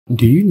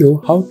Do you know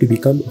how to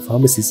become a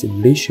pharmacist in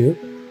Malaysia?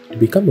 To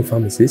become a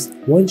pharmacist,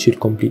 one should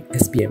complete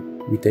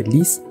SPM with at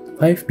least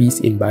 5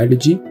 Bs in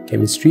biology,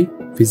 chemistry,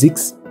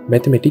 physics,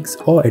 mathematics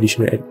or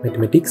additional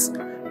mathematics,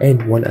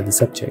 and one other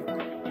subject.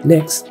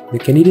 Next, the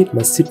candidate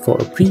must sit for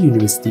a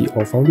pre-university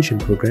or foundation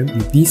program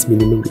with these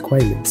minimum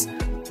requirements.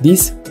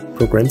 These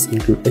programs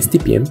include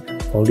STPM,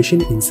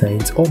 Foundation in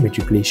Science or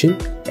Matriculation,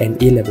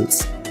 and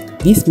A-levels.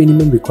 These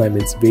minimum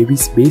requirements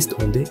varies based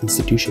on the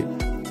institution.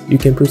 You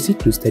can proceed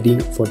to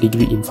studying for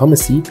degree in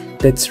pharmacy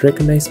that's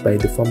recognized by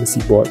the Pharmacy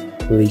Board,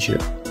 Malaysia.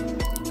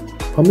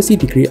 Pharmacy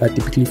degree are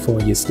typically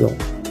 4 years long.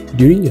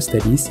 During your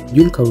studies,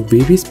 you'll cover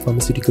various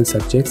pharmaceutical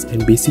subjects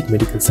and basic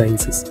medical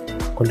sciences.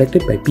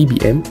 Conducted by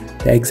PBM,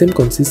 the exam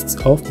consists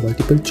of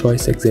multiple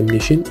choice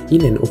examination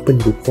in an open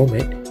book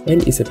format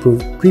and is a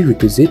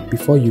prerequisite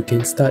before you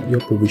can start your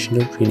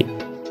provisional training.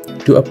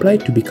 To apply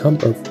to become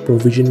a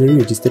provisionally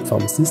registered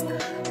pharmacist,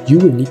 you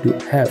will need to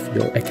have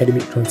your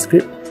academic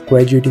transcript,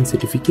 graduating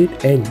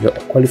certificate, and your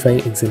qualifying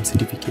exam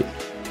certificate.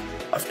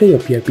 After your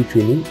PRP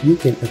training, you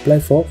can apply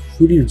for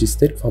fully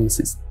registered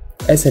pharmacist.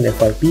 As an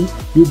FRP,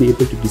 you'll be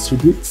able to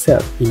distribute,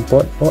 sell,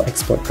 import or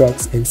export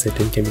drugs and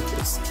certain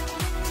chemicals.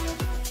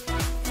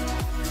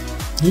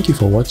 Thank you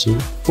for watching.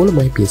 Follow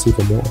my PSA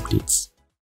for more updates.